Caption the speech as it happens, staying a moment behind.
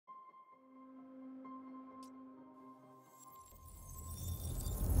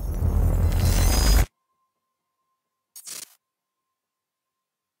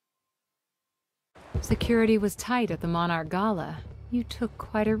Security was tight at the Monarch Gala. You took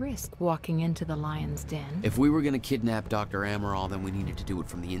quite a risk walking into the Lion's Den. If we were gonna kidnap Dr. Amaral, then we needed to do it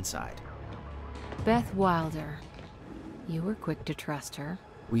from the inside. Beth Wilder. You were quick to trust her.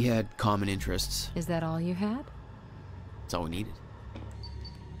 We had common interests. Is that all you had? That's all we needed.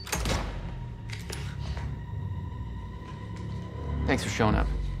 Thanks for showing up.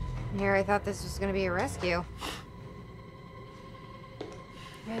 Here, I thought this was gonna be a rescue.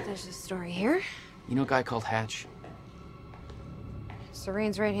 Yeah, there's a story here. You know a guy called Hatch?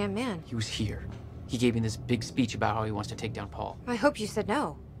 Serene's right-hand man. He was here. He gave me this big speech about how he wants to take down Paul. I hope you said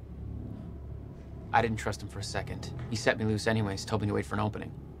no. I didn't trust him for a second. He set me loose anyways, told me to wait for an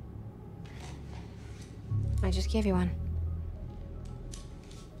opening. I just gave you one.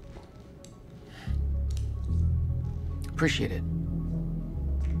 Appreciate it.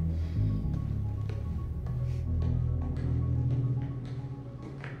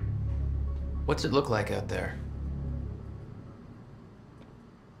 What's it look like out there?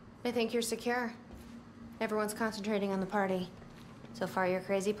 I think you're secure. Everyone's concentrating on the party. So far, your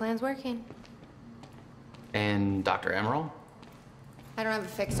crazy plan's working. And Dr. Amaral? I don't have a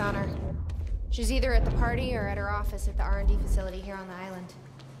fix on her. She's either at the party or at her office at the R&D facility here on the island.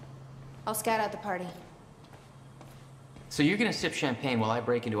 I'll scout out the party. So you're gonna sip champagne while I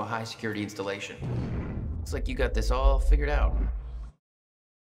break into a high-security installation. Looks like you got this all figured out.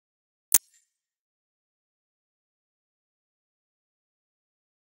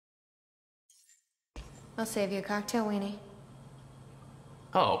 I'll save you a cocktail, Weenie.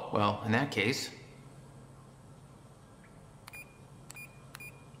 Oh, well, in that case...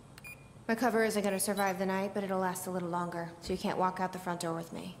 My cover isn't gonna survive the night, but it'll last a little longer, so you can't walk out the front door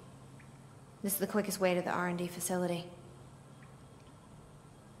with me. This is the quickest way to the R&D facility.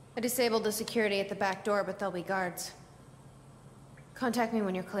 I disabled the security at the back door, but there'll be guards. Contact me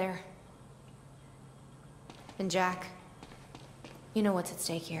when you're clear. And Jack, you know what's at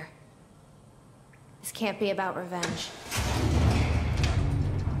stake here. This can't be about revenge.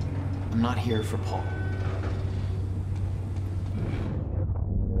 I'm not here for Paul.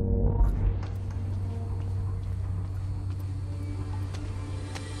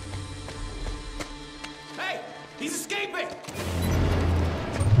 Hey! He's escaping!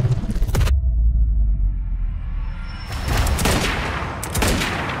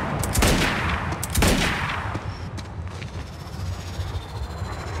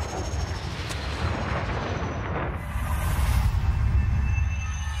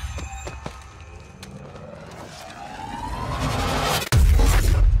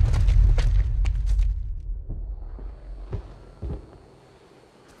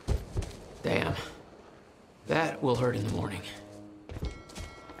 Damn. That will hurt in the morning.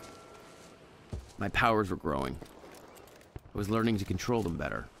 My powers were growing. I was learning to control them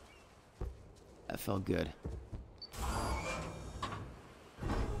better. That felt good.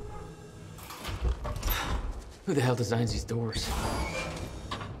 Who the hell designs these doors?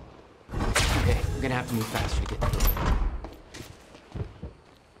 Okay, I'm gonna have to move faster to get through.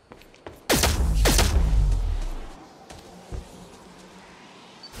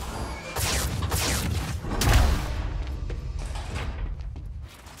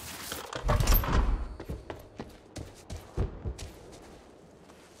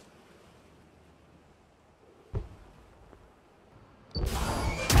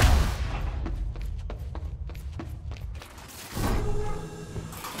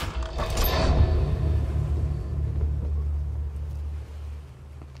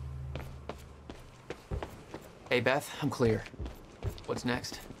 Hey, Beth, I'm clear. What's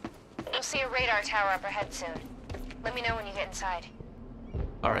next? You'll see a radar tower up ahead soon. Let me know when you get inside.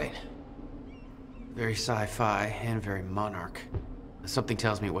 All right. Very sci-fi and very Monarch. Something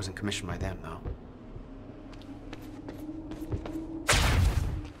tells me it wasn't commissioned by them, though.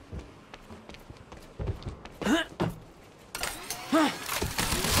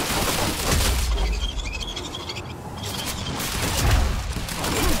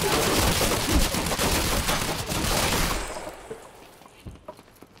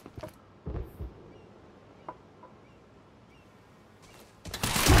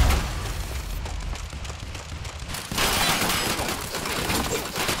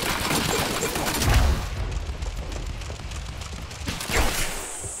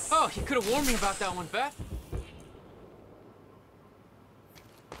 Oh, you could have warned me about that one, Beth.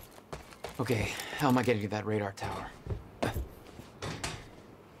 Okay, how am I getting to that radar tower?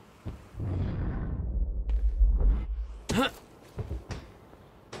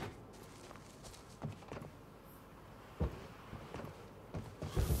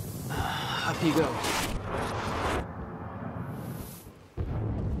 Up you go.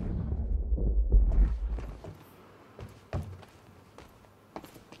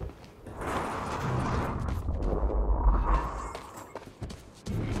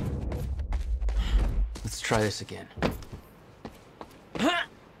 try this again.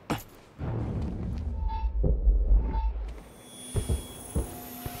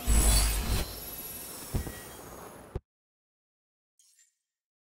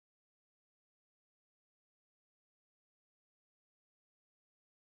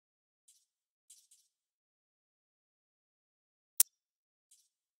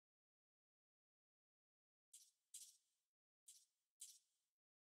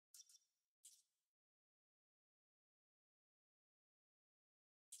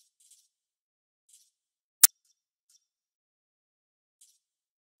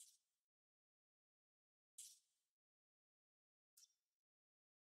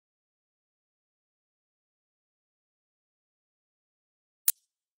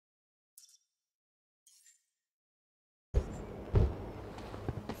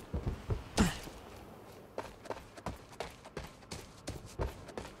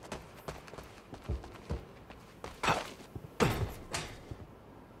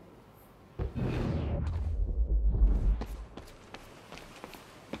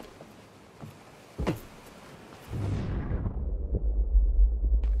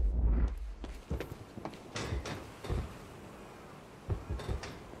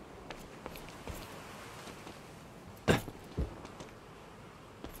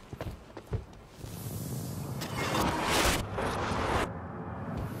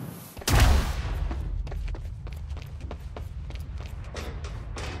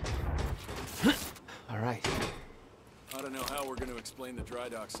 I don't know how we're going to explain the dry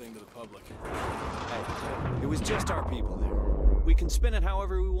docks thing to the public. Hey, it was just our people there. We can spin it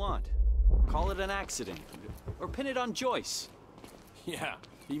however we want. Call it an accident. Or pin it on Joyce. Yeah,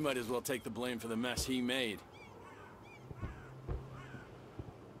 he might as well take the blame for the mess he made.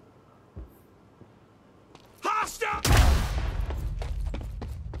 Hostile!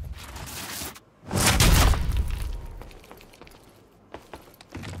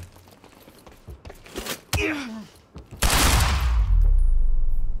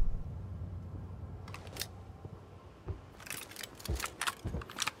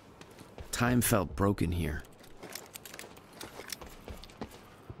 Time felt broken here.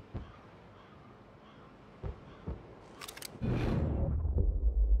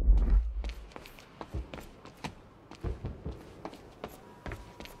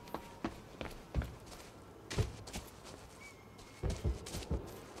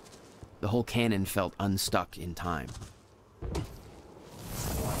 The whole cannon felt unstuck in time. The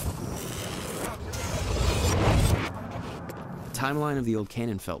timeline of the old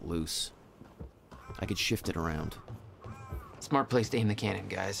cannon felt loose. I could shift it around. Smart place to aim the cannon,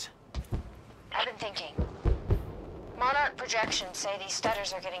 guys. I've been thinking. Monarch projections say these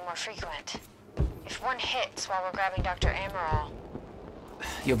stutters are getting more frequent. If one hits while we're grabbing Dr. Amaral...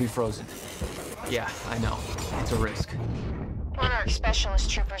 You'll be frozen. Yeah, I know. It's a risk. Monarch specialist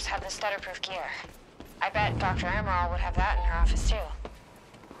troopers have the stutterproof gear. I bet Dr. Amaral would have that in her office too.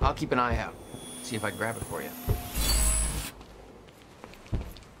 I'll keep an eye out. See if I can grab it for you.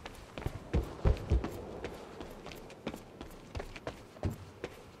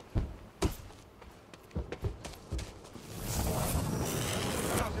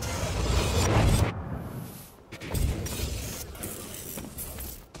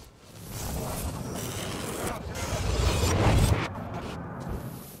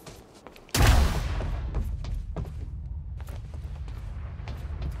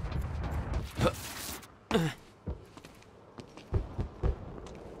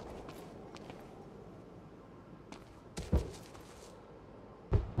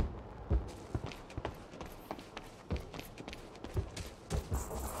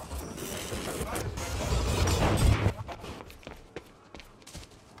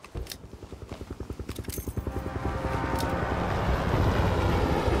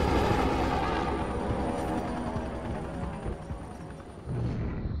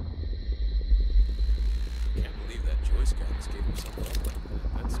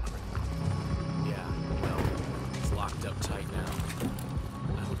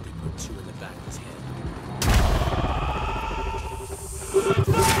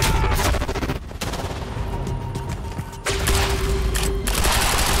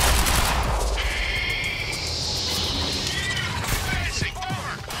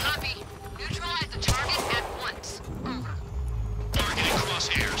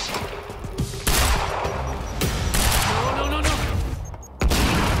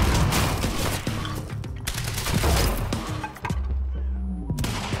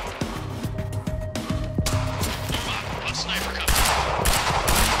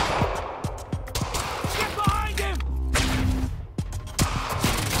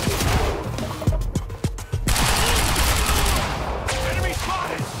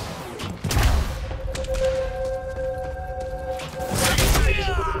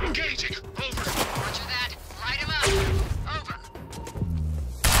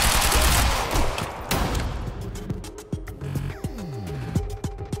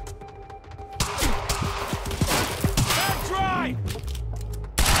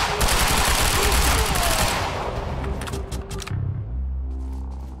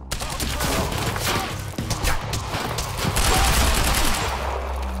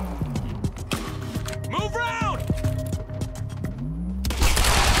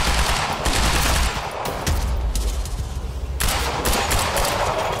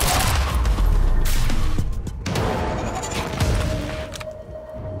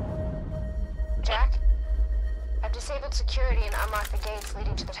 gates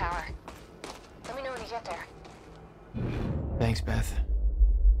leading to the tower. Let me know when you get there. Thanks, Beth.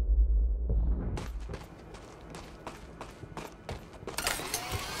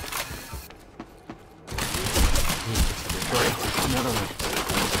 Another one.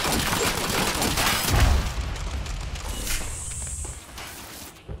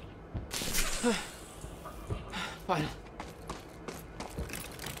 Fine.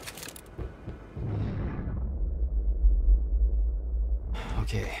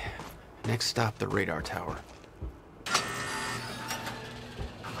 Okay. Next stop, the radar tower.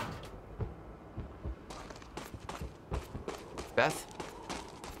 Beth?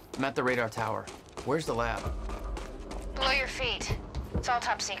 I'm at the radar tower. Where's the lab? Below your feet. It's all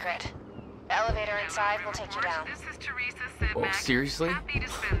top secret. The elevator inside will take you down. This is Teresa Sidmack. Oh, seriously? Happy to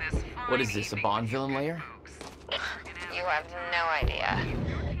spend this What fine is this, a evening Bond with villain you lair? folks. You have no idea.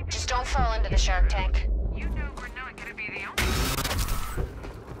 Just don't fall into the shark tank. You know we're not going to be the only.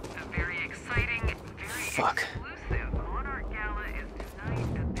 A very exciting, very Fuck. exclusive Monarch Gala is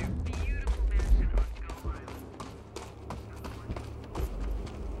tonight at their beautiful mansion on Gull Island.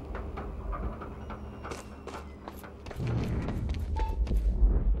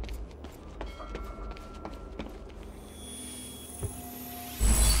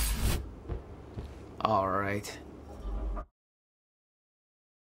 All right.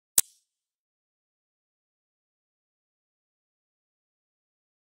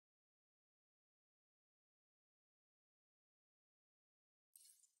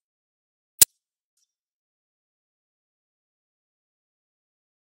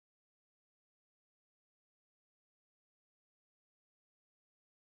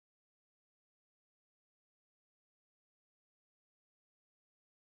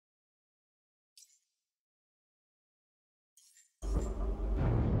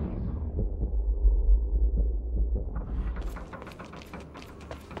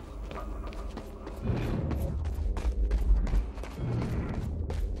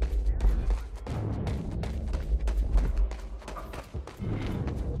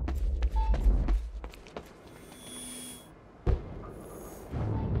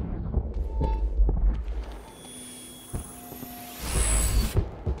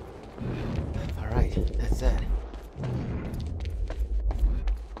 All right, that's it.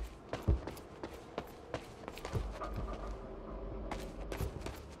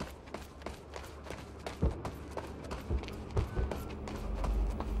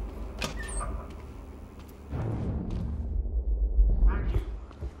 Thank you.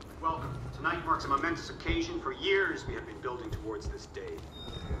 Welcome. Tonight marks a momentous occasion. For years, we have been building towards this day.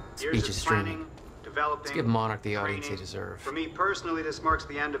 Years Speech of is streaming. planning, developing, Let's give Monarch the audience they training. deserve. For me personally, this marks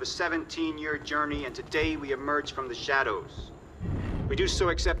the end of a 17-year journey, and today we emerge from the shadows. We do so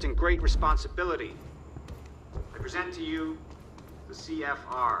accepting great responsibility. I present to you the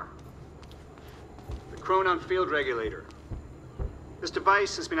CFR, the Chronon Field Regulator. This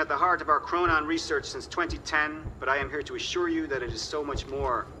device has been at the heart of our Chronon research since 2010, but I am here to assure you that it is so much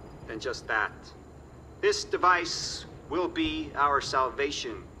more than just that. This device will be our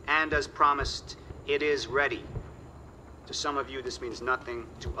salvation, and as promised, it is ready. To some of you, this means nothing.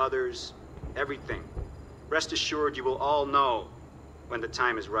 To others, everything. Rest assured, you will all know when the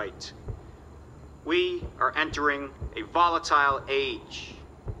time is right. We are entering a volatile age.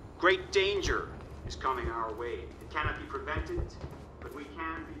 Great danger is coming our way. It cannot be prevented, but we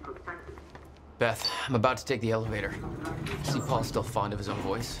can be protected. Beth, I'm about to take the elevator. See Paul's still fond of his own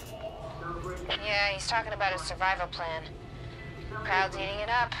voice? Yeah, he's talking about his survival plan. Crowd's eating it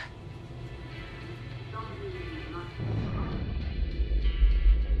up.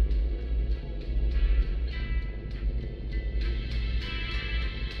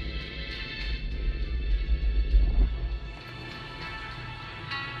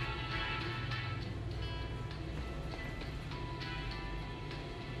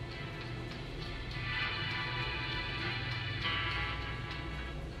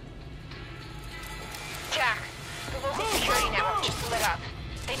 Jack, the local security network just lit up.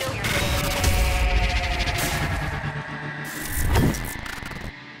 They know you're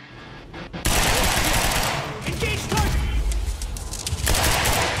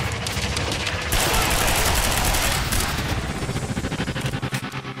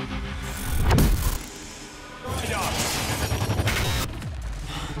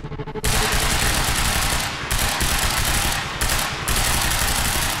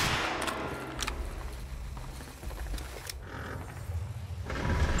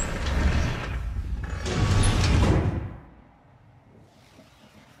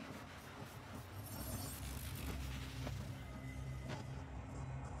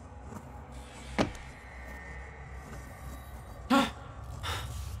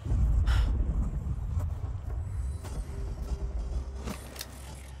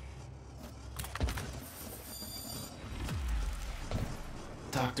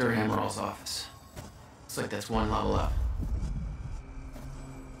Dr. Emerald's office. Looks like that's one level up.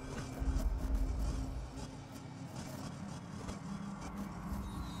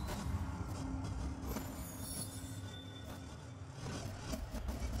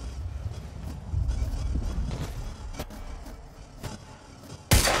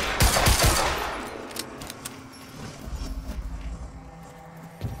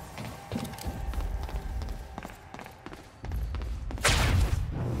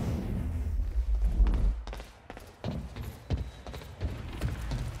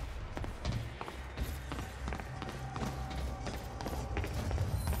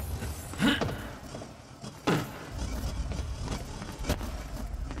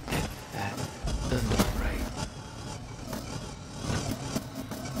 Doesn't look right.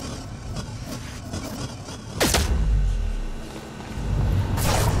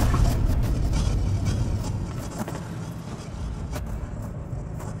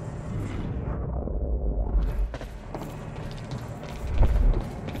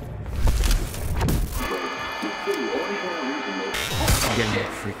 I'm getting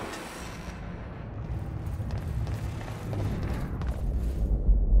more frequent.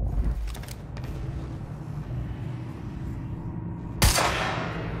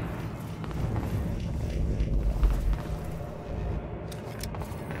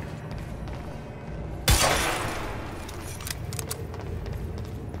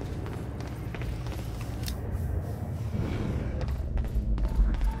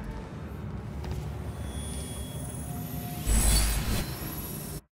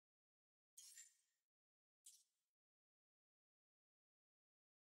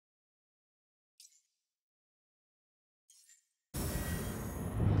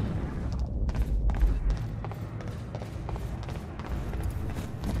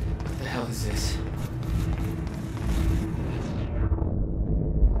 What the hell is this?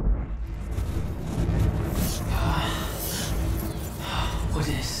 What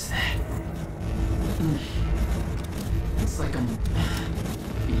is that? It's like I'm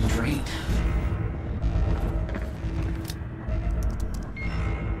being drained.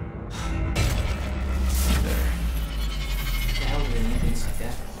 What the hell do they need things like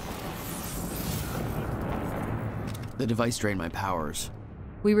that? The device drained my powers.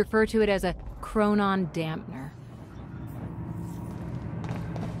 We refer to it as a chronon dampener.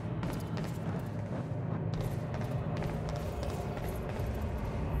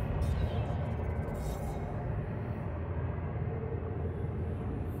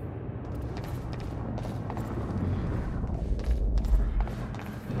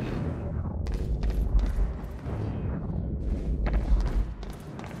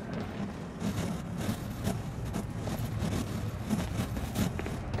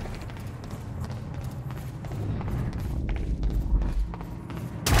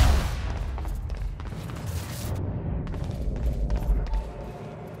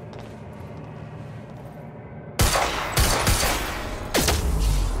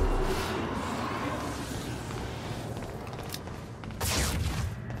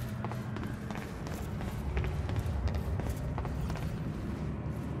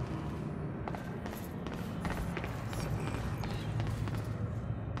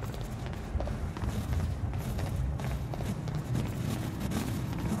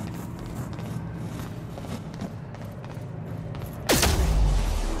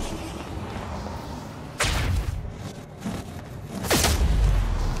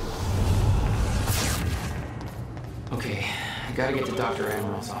 Okay, I gotta get to Dr.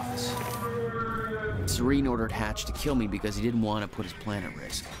 Emerald's office. Serene ordered Hatch to kill me because he didn't want to put his plan at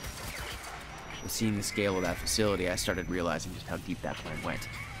risk. With seeing the scale of that facility, I started realizing just how deep that plan went.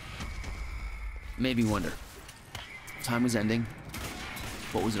 It made me wonder. Time was ending.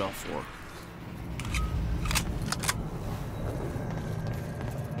 What was it all for?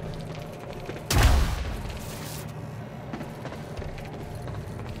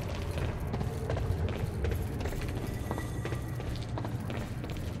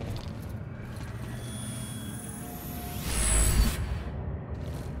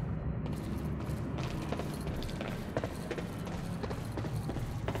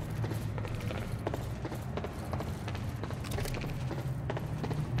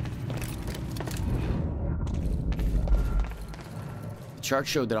 The chart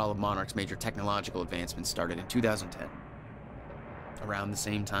showed that all of Monarch's major technological advancements started in 2010. Around the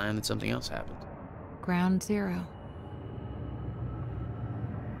same time that something else happened. Ground Zero.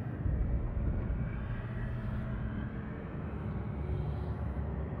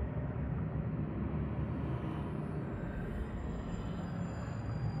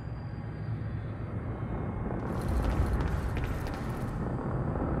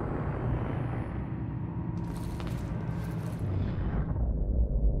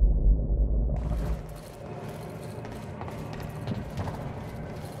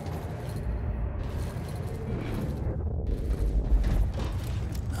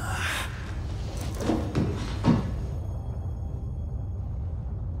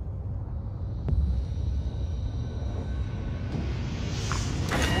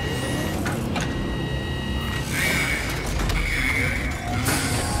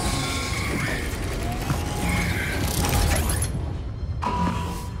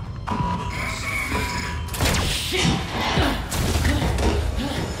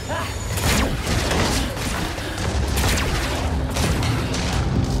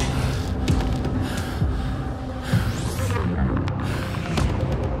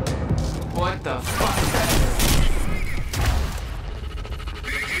 What the fuck is that?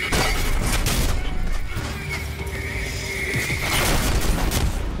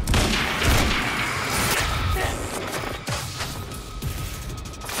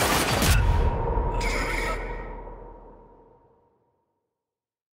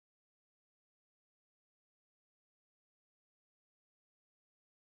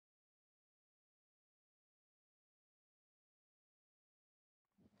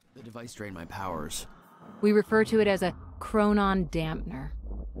 The device drained my powers. We refer to it as a chronon dampener.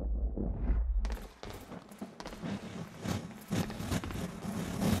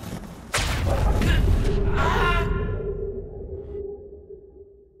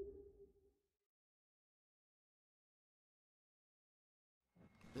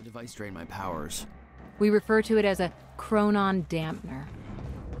 The device drained my powers. We refer to it as a chronon dampener.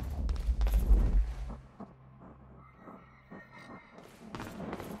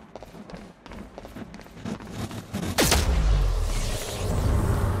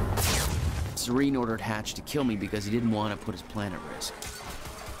 Serene ordered Hatch to kill me because he didn't want to put his plan at risk.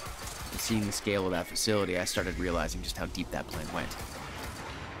 And seeing the scale of that facility, I started realizing just how deep that plan went.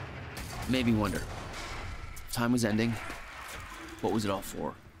 It made me wonder, if time was ending, what was it all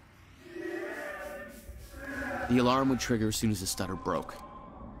for? The alarm would trigger as soon as the stutter broke.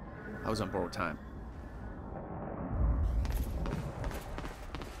 I was on borrowed time.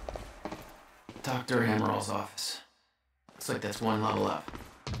 Dr. Amaril's office. Looks like that's one level up.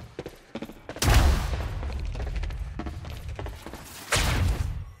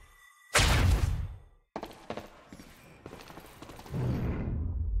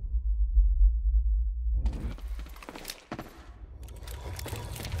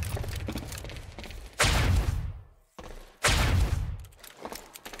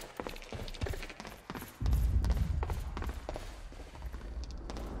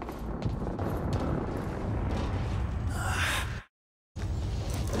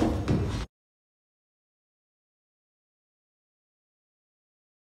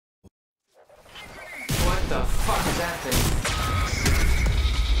 What the fuck is that thing?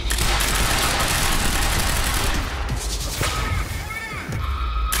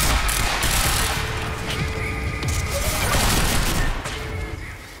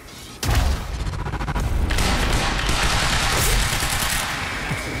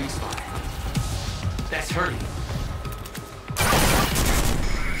 That's the respawn. That's hurting.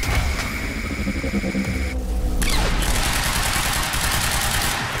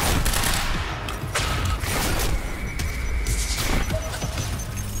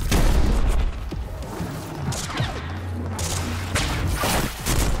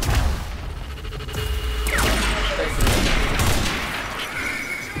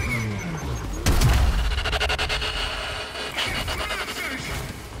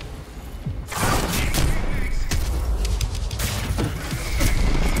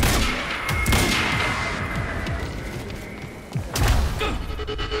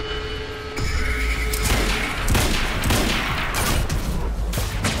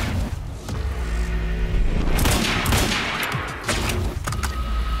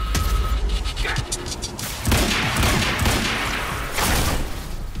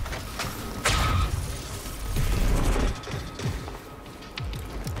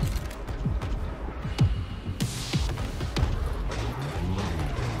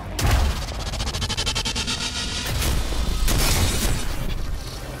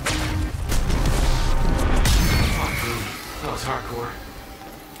 That was hardcore.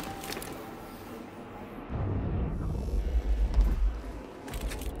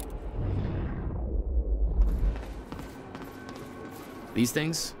 These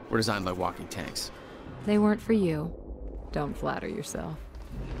things were designed by walking tanks. They weren't for you. Don't flatter yourself.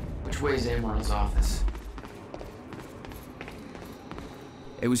 Which way is Amaril's office?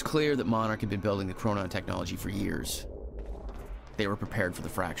 It was clear that Monarch had been building the Chronon technology for years. They were prepared for the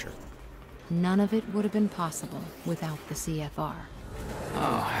fracture. None of it would have been possible without the CFR.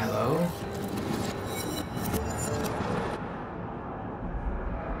 Oh, hello?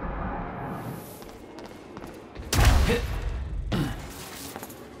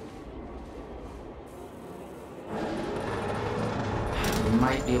 We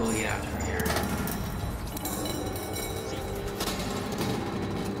might be able to get out from here.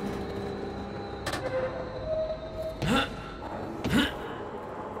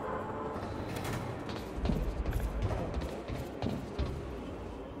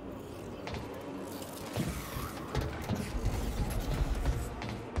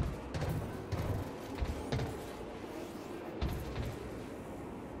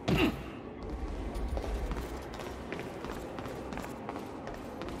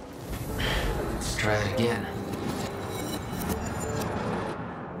 try that again.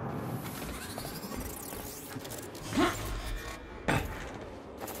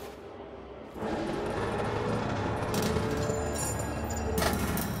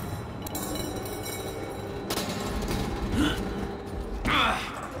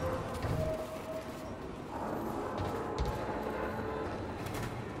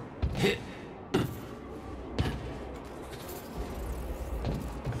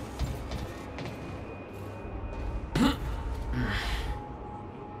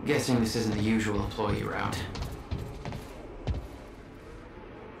 Guessing this isn't the usual employee route.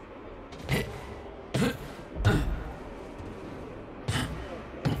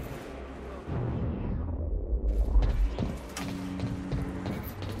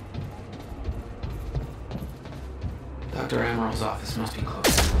 Dr. Amaril's office must be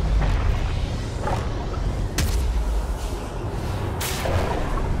close.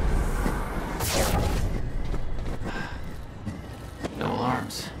 No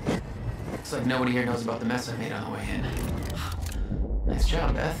alarms. Looks like nobody here knows about the mess I made on the way in. Nice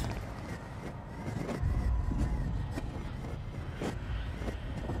job, Beth.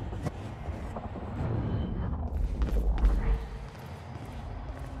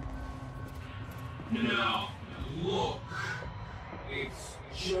 Now, look. It's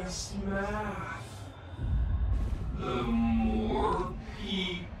just math. The more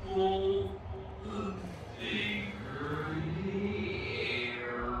people, the bigger the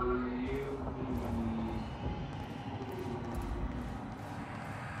area.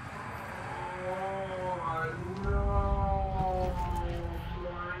 Oh, I know.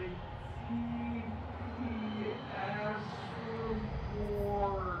 My GPS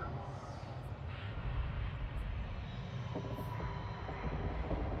report.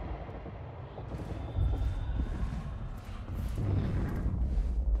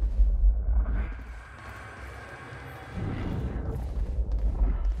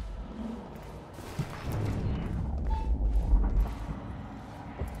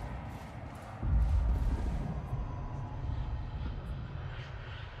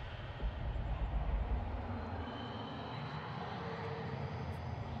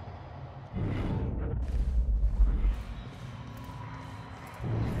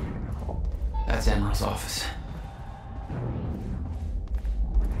 That's Amaril's office.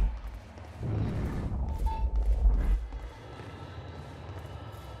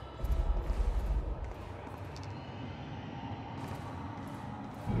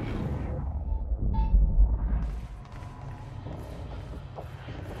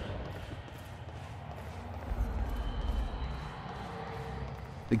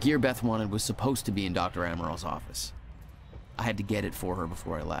 The gear Beth wanted was supposed to be in Dr. Amaril's office. I had to get it for her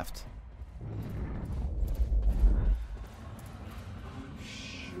before I left.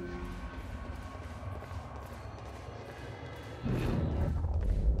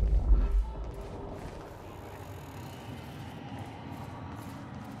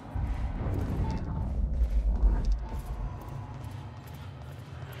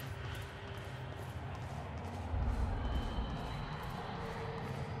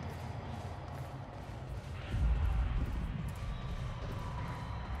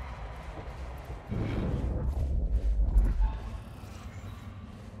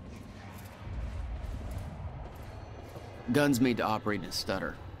 Guns made to operate in a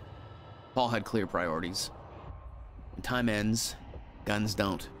stutter. Paul had clear priorities. When time ends, guns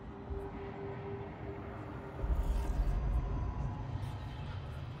don't.